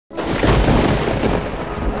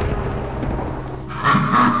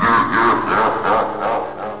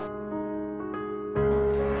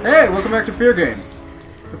welcome back to Fear Games.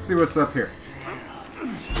 Let's see what's up here.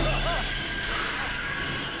 Can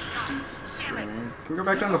we go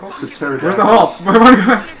back down the hole? It's a pterodactyl. Where's the hole? I want to go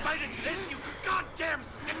back.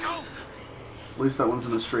 At least that one's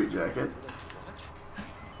in a straitjacket.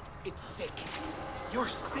 It's sick. You're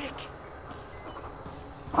sick.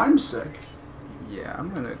 I'm sick. Yeah,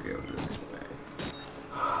 I'm gonna go this way.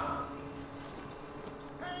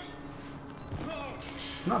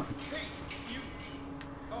 Not.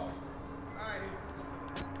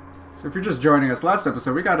 So if you're just joining us, last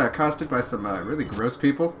episode we got accosted by some really gross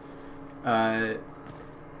people. Yeah,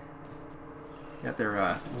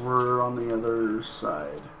 they're We're on the other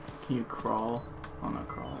side. Can you crawl? Oh, not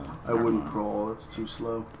crawl. I wouldn't crawl. It's too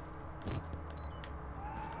slow.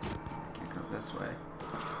 Can't go this way.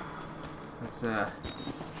 Let's Try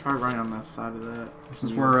running on that side of that. This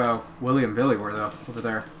is where Willie and Billy were though, over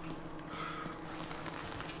there.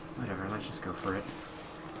 Whatever, let's just go for it.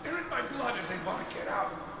 They're in my blood if they want to get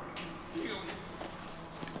out.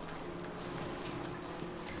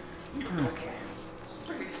 Okay.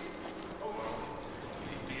 Space. Alone.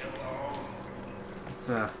 Leave me alone. Let's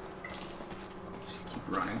just keep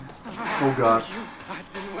running. Oh god. I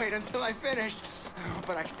didn't wait until I finished,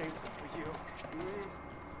 but I saved some for you.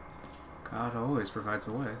 God always provides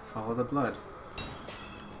a way. Follow the blood.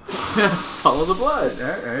 Follow the blood.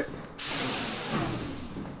 Alright.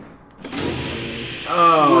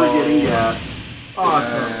 Oh. We're getting gassed.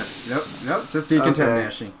 Awesome. Nope, just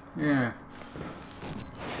decontamination. Yeah.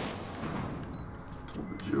 Told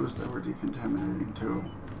the Jews they were decontaminating too.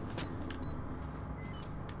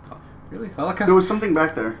 Really? Helica? There was something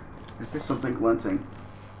back there. Is there? Something glinting.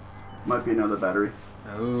 Might be another battery.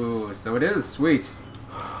 Oh, so it is. Sweet.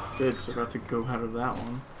 Good, so we're about to go out of that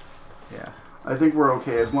one. Yeah. I think we're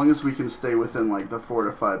okay as long as we can stay within like the 4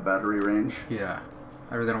 to 5 battery range. Yeah.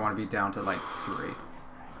 I really don't want to be down to like 3.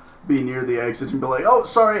 Be near the exit and be like, oh,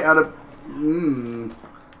 sorry, out of...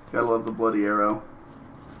 Gotta love the bloody arrow.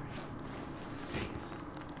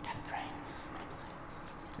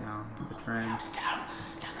 Down the train.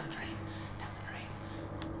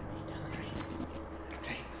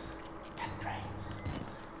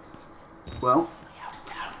 Well,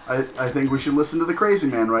 I think we should listen to the crazy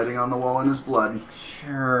man writing on the wall in his blood.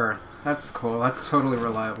 Sure. That's cool. That's totally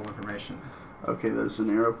reliable information. Okay, there's an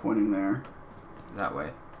arrow pointing there. That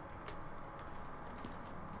way.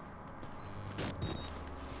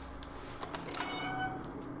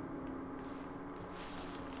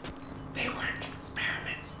 They weren't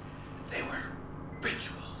experiments. They were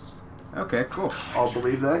rituals. Okay, cool. I'll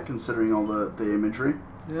believe that, considering all the imagery.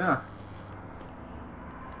 Yeah.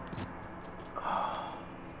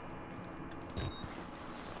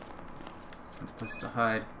 Sense place to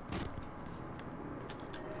hide.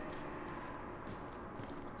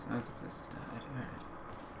 Sense of places to hide. Alright.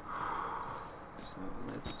 So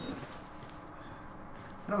let's.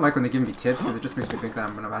 I don't like when they give me tips because it just makes me think that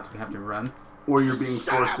I'm about to have to run. Or you're being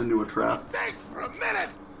forced into a trap. Think for a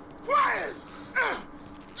minute. Quiet.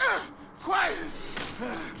 Quiet.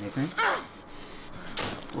 Anything?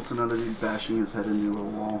 What's another dude bashing his head into a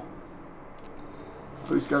wall?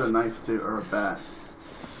 Oh, he's got a knife too, or a bat.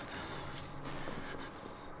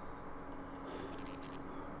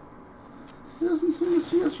 He doesn't seem to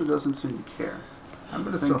see us or doesn't seem to care. I'm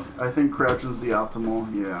gonna I think crouching's the optimal,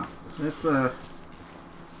 yeah. Let's I'd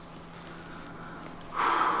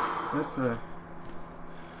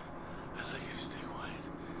like you to stay quiet.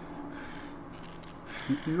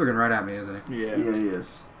 He's looking right at me, isn't he? Yeah. Yeah, he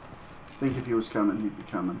is. I think if he was coming, he'd be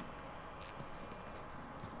coming.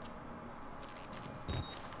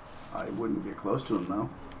 I wouldn't get close to him, though.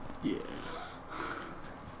 Yeah.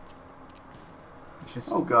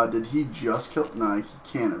 Just Oh god, did he just kill... No, he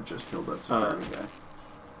can't have just killed that security guy.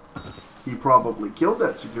 He probably killed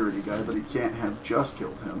that security guy, but he can't have just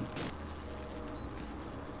killed him.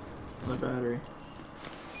 The battery.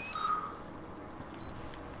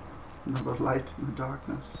 Another light in the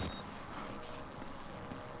darkness.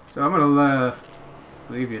 So I'm gonna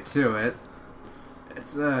leave you to it.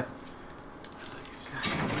 It's God,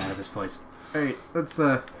 get out of this place. Alright, let's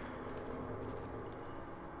Oh,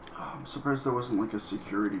 I'm surprised there wasn't like a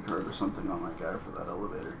security card or something on that guy for that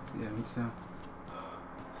elevator. yeah, me too.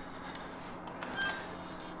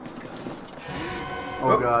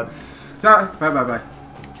 Oh god. Bye.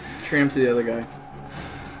 Train him to the other guy.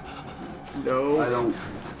 No. I don't...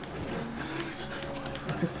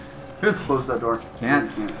 Close that door. Can't.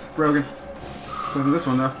 No, you can't. Brogan. Closing this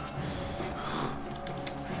one though.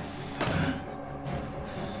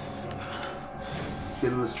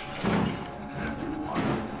 Get in this... Get in the water.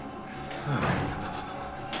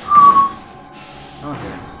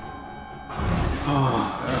 Okay.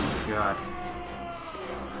 Oh god. God.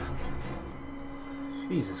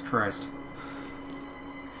 Jesus Christ.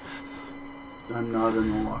 I'm not in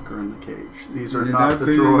the locker in the cage. These are You're not not the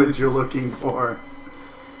the- droids you're looking for.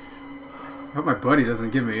 I hope my buddy doesn't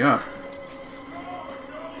give me up.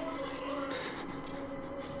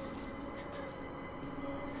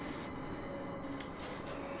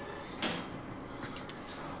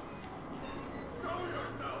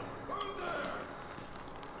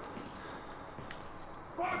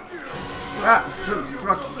 Ah!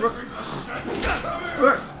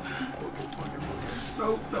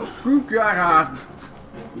 No. God.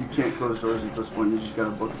 You can't close doors at this point. You just gotta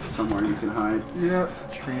book it somewhere you can hide. Yeah.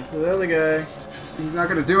 Train to the other guy. He's not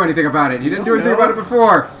gonna do anything about it. He didn't do anything No. about it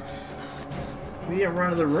before. We didn't run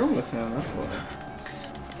to the room with him, that's why.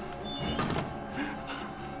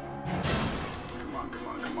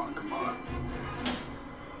 Come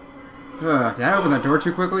on. Did I open that door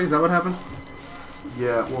too quickly? Is that what happened?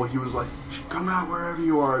 Yeah, well, he was like, come out wherever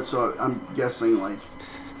you are. So I'm guessing, like,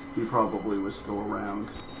 he probably was still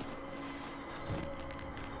around.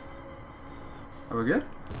 Are we good?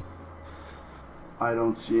 I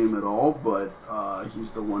don't see him at all, but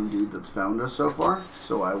he's the one dude that's found us so far.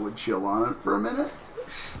 So I would chill on it for a minute.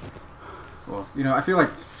 Well, you know, I feel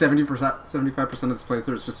like 70%, 75% of this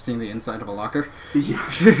playthrough is just seeing the inside of a locker. Yeah.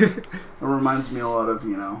 It reminds me a lot of,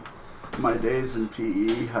 you know, my days in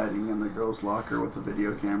PE, hiding in the girls' locker with a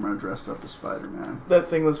video camera dressed up as Spider-Man. That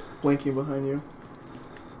thing was blinking behind you.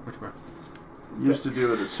 Which one? Used to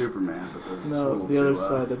do it as Superman, but it was a No, little the too other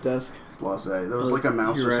side, the desk. blasé. There was like a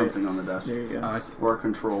mouse You're or right. something on the desk. There you go. Oh, I see. Or a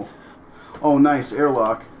control. Oh, nice.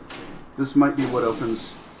 Airlock. This might be what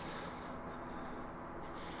opens...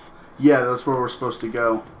 Yeah, that's where we're supposed to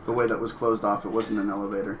go. The way that was closed off, it wasn't an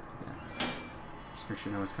elevator. Yeah. Just make sure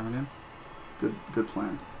you know what's coming in. Good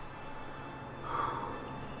plan.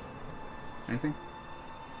 Anything?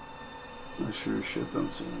 I sure as shit don't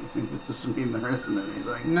see anything. That doesn't mean there isn't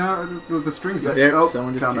anything. No, the strings. Yeah. Yep, Oh,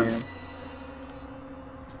 someone just coming. came.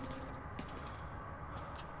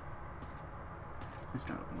 Please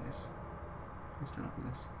don't open this. Please don't open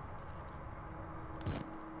this.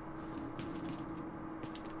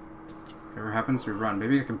 Whatever happens, we run.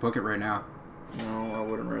 Maybe I can book it right now. No, I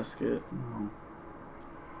wouldn't risk it. No.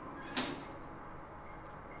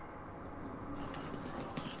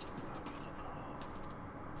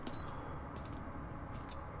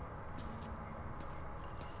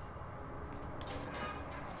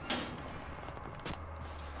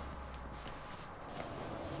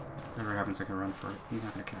 Whatever happens, I can run for it. He's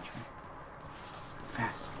not gonna catch me.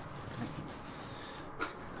 Fast.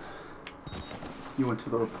 You went to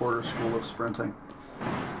the reporter school of sprinting.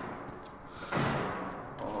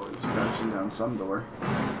 Oh, he's crashing down some door. Wait.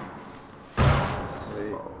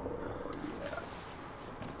 Oh, yeah.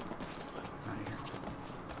 Out of here.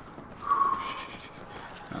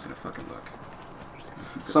 Not gonna fucking look. Just gonna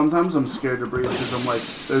keep going. Sometimes I'm scared to breathe because I'm like,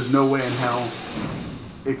 there's no way in hell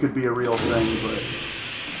it could be a real thing, but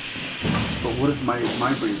what if my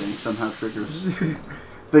breathing somehow triggers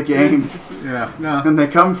the game Yeah, no. and they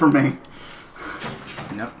come for me?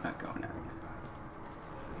 Nope, not going out.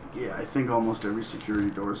 Yeah, I think almost every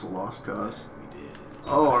security door is a lost cause. We did.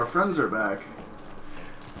 Oh, our friends are back.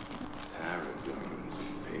 Paragons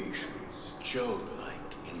of patience,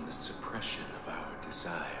 Job-like in the suppression of our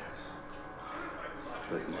desires.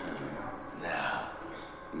 But now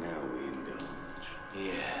we indulge.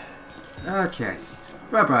 Yes. Okay.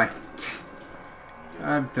 Bye-bye.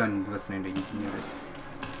 I'm done listening to you nudists.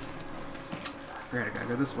 Right, I gotta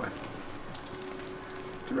go this way.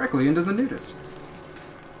 Directly into the nudists.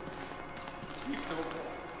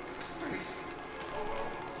 Space.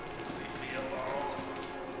 Leave me alone.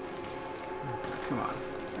 Okay, come on.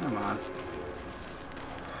 Come on.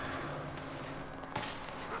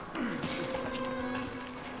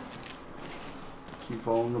 Keep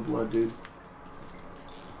following the blood, dude.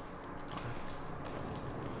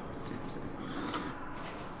 Let's see if there's anything.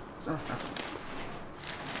 Oh.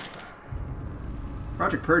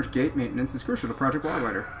 Project Purge gate maintenance is crucial to Project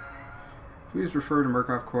Wildrider. Please refer to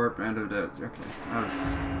Murkoff Corp and okay, that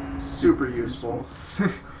was Super useful.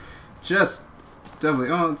 Just doubly.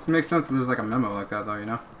 Oh, it makes sense that there's like a memo like that, though, you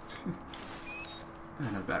know.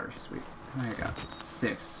 Another battery, sweet. I got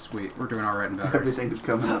 6, sweet. We're doing all right in batteries. Everything is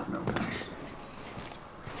coming up, Millhouse.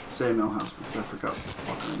 Say Millhouse because I forgot what the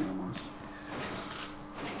fuck her name was.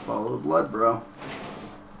 Follow the blood, bro.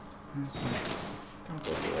 Let's see. Don't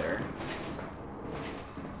go over there.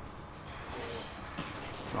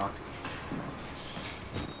 It's locked.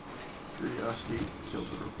 Curiosity killed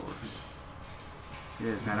the reporter. It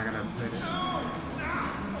is, man. I gotta play it. I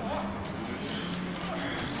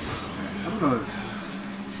don't know.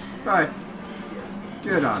 Bye.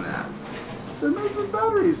 Good on that. There may have been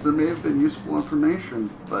batteries. There may have been useful information.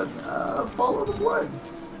 But follow the blood.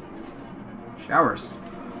 Showers.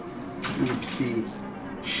 Needs key.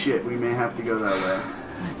 Shit, we may have to go that way.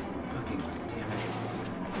 Fucking damn it.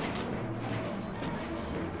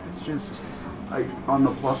 It's just... On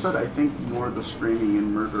the plus side, I think more of the screaming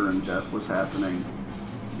and murder and death was happening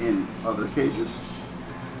in other cages.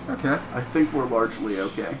 Okay. I think we're largely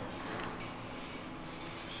okay.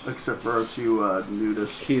 Except for our two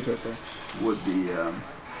nudists. Keys right there. Would be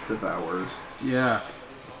devourers. Yeah.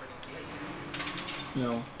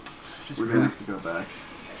 No. Just We're gonna have to go back.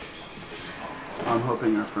 I'm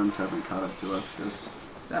hoping our friends haven't caught up to us, because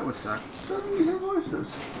that would suck. I'm starting to hear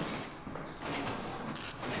voices.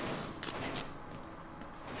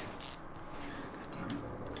 God damn it.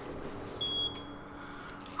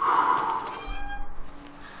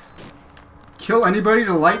 Kill anybody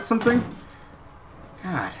to light something?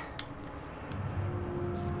 God.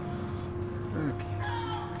 Okay.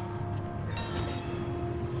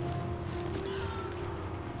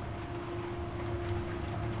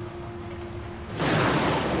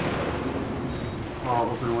 Oh,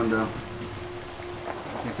 open window.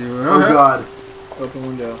 Can't do. Oh god. Open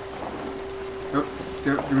window. Oh,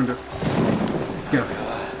 do window. Let's go.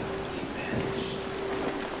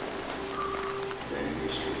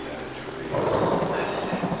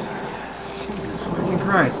 Jesus fucking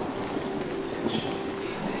Christ.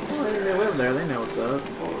 Well, they live there. They know what's up.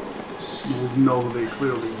 No, they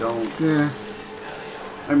clearly don't. Yeah.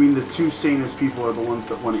 I mean, the two sanest people are the ones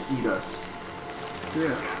that want to eat us.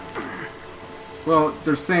 Yeah. Well,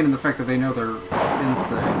 they're sane in the fact that they know they're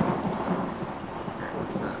insane. Alright,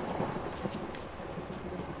 let's see.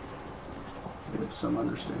 They have some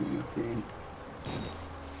understanding of being.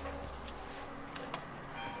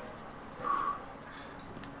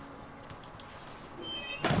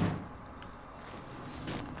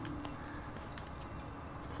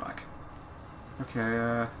 Fuck.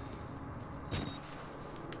 Okay,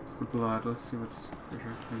 it's the blood. Let's see what's for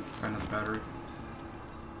here. We can find another battery.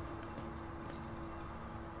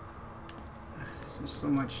 There's so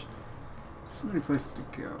many places to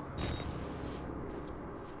go.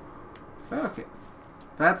 Okay.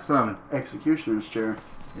 That's, Executioner's chair.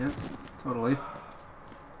 Yep, totally.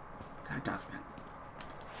 Got a document.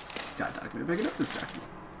 Got a document. Picking up this document.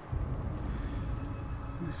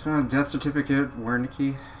 This found death certificate,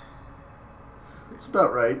 Wernicke. It's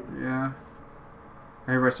about right. Yeah.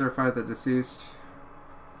 I hereby certify that deceased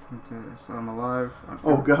from asylum alive.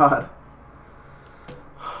 Oh god.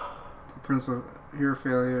 The principal hero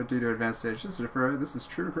failure due to advanced stage. This is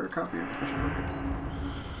true and correct copy of the official record.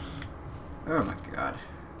 Oh my god.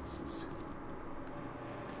 This is...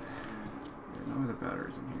 Yeah, no other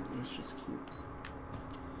batteries in here. Let's just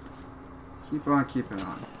keep on keeping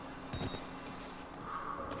on.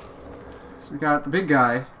 So we got the big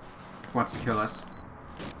guy who wants to kill us.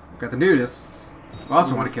 We've got the nudists who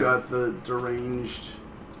also want to kill us. We've got the deranged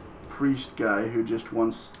priest guy who just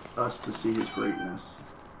wants us to see his greatness.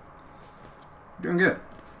 We're doing good.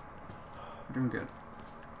 We're doing good.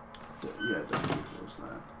 Yeah, definitely close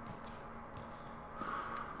that.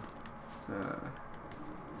 It's,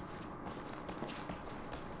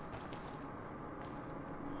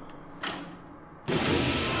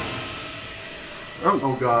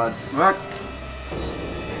 Oh god. Fuck.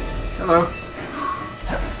 Hello.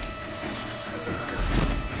 Let's go.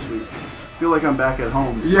 Sweet. I feel like I'm back at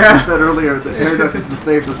home. Yeah. Like I said earlier, the air duct is the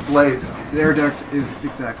safest place. This air duct is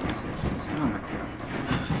exactly the same space. Oh my god.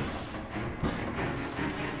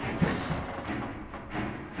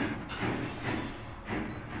 I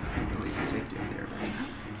have to leave the safety of the air duct.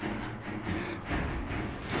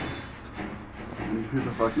 And who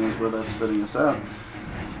the fuck knows where that's spitting us out?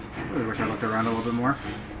 I really wish I looked around a little bit more.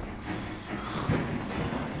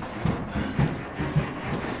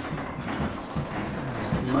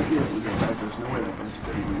 We might be able to get back. There's no way that guy's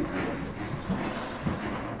fitting in the air duct.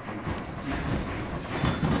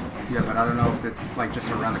 Yeah, but I don't know if it's like just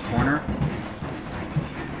around the corner.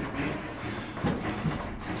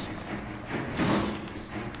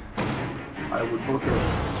 I would book it.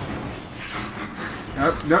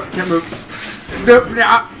 Nope, nope, can't move. Nope,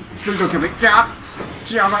 nah. Please don't kill me. Nah.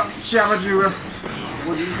 Jabba Juba.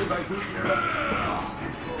 What do you do back through the air duct?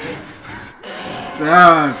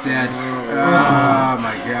 Oh, dead. Oh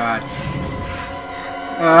my god.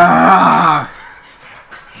 Ah.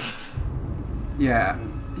 Yeah,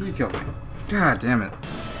 he killed me. God damn it.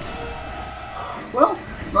 Well,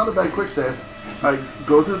 it's not a bad quick save. Alright,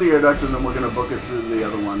 go through the air duct and then we're gonna book it through the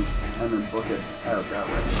other one. And then book it out that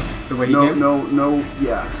way. The way he came? No,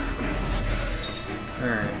 yeah.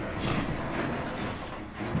 Alright.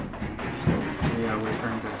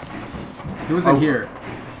 He was in here.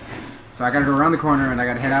 So I gotta go around the corner and I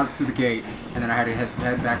gotta head out to the gate and then I had to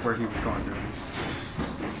head back where he was going through.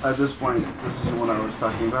 At this point, this isn't what I was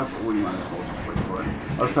talking about, but we might as well just wait for it.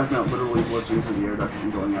 I was talking about literally blitzing through the air duct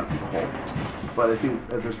and going out through the hole. But I think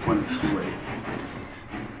at this point it's too late.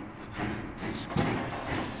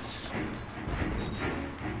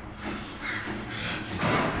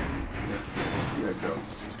 Yeah, go.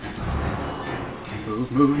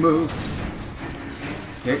 Move, move, move.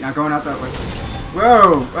 Okay, not going out that way.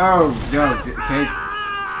 Whoa! Oh, no. Okay.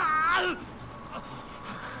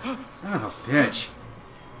 Son of a bitch.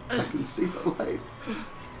 I can see the light.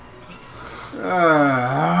 Oh.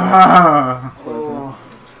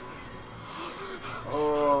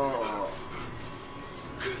 Oh.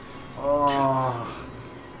 Oh.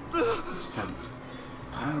 This just had a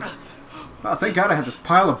pile of... Oh, thank God I had this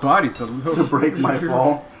pile of bodies to break my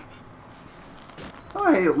fall.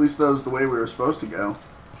 Oh, hey, at least that was the way we were supposed to go.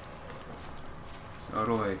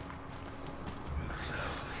 Totally.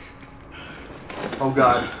 Oh,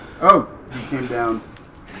 God. Oh! He came down.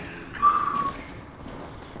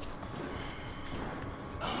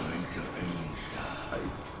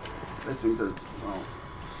 I think there's... Oh.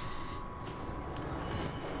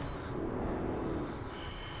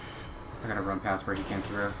 I gotta run past where he came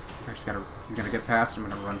through. I just gotta... He's gonna get past, I'm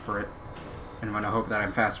gonna run for it. And I'm gonna hope that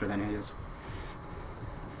I'm faster than he is.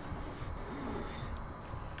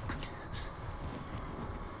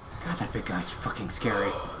 God, that big guy's fucking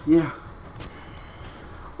scary. Yeah.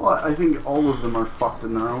 Well, I think all of them are fucked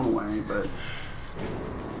in their own way, but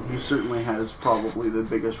he certainly has probably the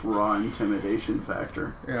biggest raw intimidation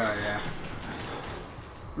factor. Yeah, yeah.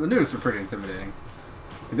 The nudist are pretty intimidating.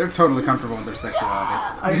 They're totally comfortable in their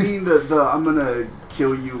sexuality. I mean, the I'm gonna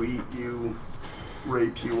kill you, eat you,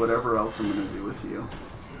 rape you, whatever else I'm gonna do with you.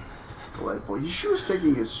 It's delightful. He sure is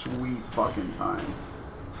taking his sweet fucking time.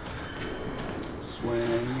 Swing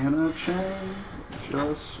in a chain,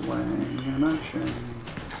 just swing in a chain.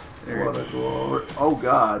 There. What a glory. Oh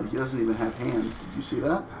God, he doesn't even have hands. Did you see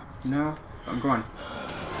that? No, I'm going.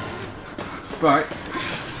 But...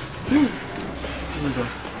 Here we go.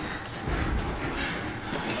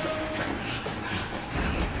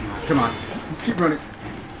 Come on. Keep running.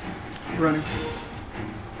 Keep running.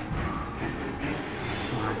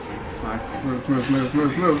 Come on. Come on. Move, move, move,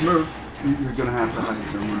 move, move, move. You're gonna have to hide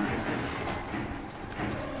somewhere.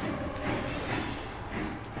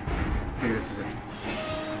 I think this is it.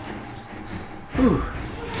 Ooh.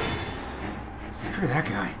 Screw that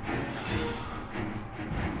guy.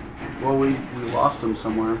 Well, we lost him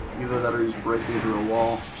somewhere. Either that or he's breaking through a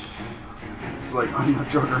wall. He's like, I'm the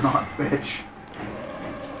juggernaut, bitch.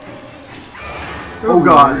 Oh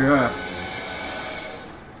God. Yeah.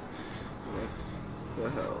 What the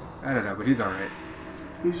hell? I don't know, but he's alright.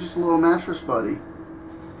 He's just a little mattress buddy.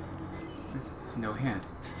 With no hand.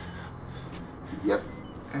 Yep.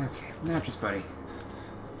 Okay, mattress buddy.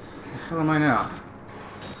 Where the hell am I now?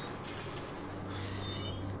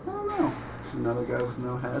 I don't know. There's another guy with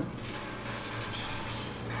no head.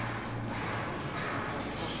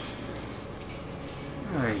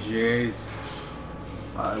 Oh, jeez.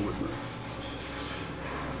 I would move.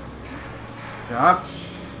 Stop.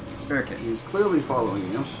 Okay. He's clearly following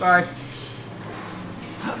you. Bye.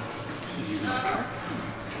 I'm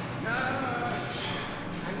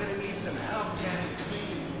gonna need some help getting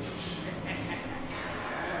clean.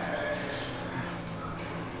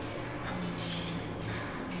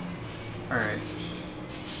 Alright.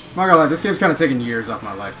 I'm not gonna lie, this game's kind of taking years off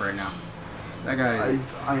my life right now. That guy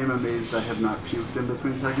is... I am amazed I have not puked in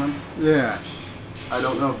between segments. Yeah. I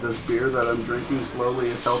don't know if this beer that I'm drinking slowly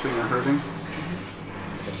is helping or hurting.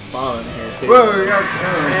 I saw in here too. Whoa, we got...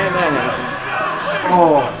 And that happened.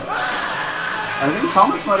 Oh. I think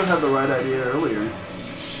Thomas might have had the right idea earlier.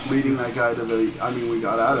 Leading that guy to the... I mean, we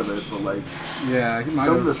got out of it, but like... Yeah, he might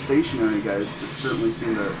Some have... of the stationary guys that certainly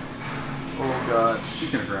seem to... Oh God. He's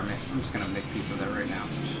gonna grab me. I'm just gonna make peace with that right now.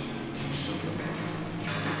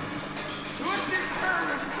 What's the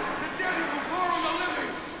experiment? The dead will floor on the living.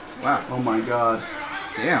 Wow. Oh my God.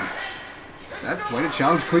 Damn. That way to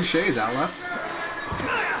challenge cliches, Outlast.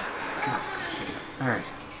 God. Alright.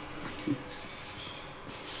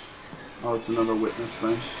 Oh, it's another witness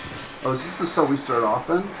thing. Oh, is this the cell we start off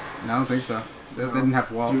in? No, I don't think so. They didn't have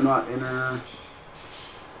walls. Do not enter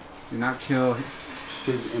Do not kill...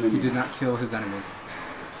 his enemy. He did not kill his enemies.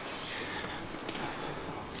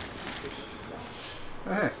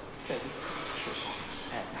 Oh, hey.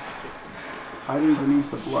 Hiding beneath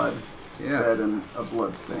the blood. Yeah. Bed and a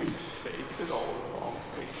blood stain.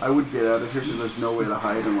 I would get out of here because there's no way to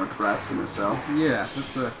hide and we're trapped in a cell. Yeah,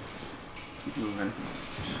 let's keep moving.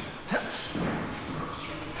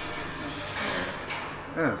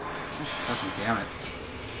 Oh, fucking damn it.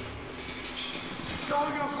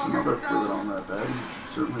 Some other fluid on that bed.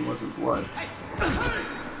 Certainly wasn't blood.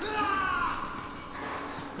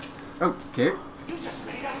 Okay.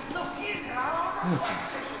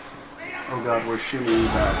 Oh god, we're shimmying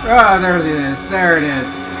back. Ah, there it is. There it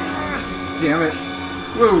is. Damn it.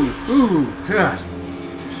 Woo. Ooh. God.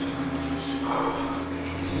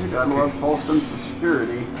 Gotta love false sense of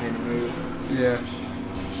security. I need to move. Yeah.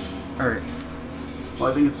 Alright.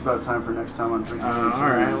 Well, I think it's about time for next time on Drinking Games.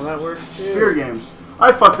 Alright, well that works too. Fear games.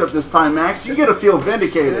 I fucked up this time, Max. You get to feel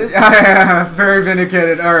vindicated. Yeah, very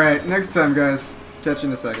vindicated. Alright, next time, guys. Catch you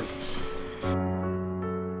in a second.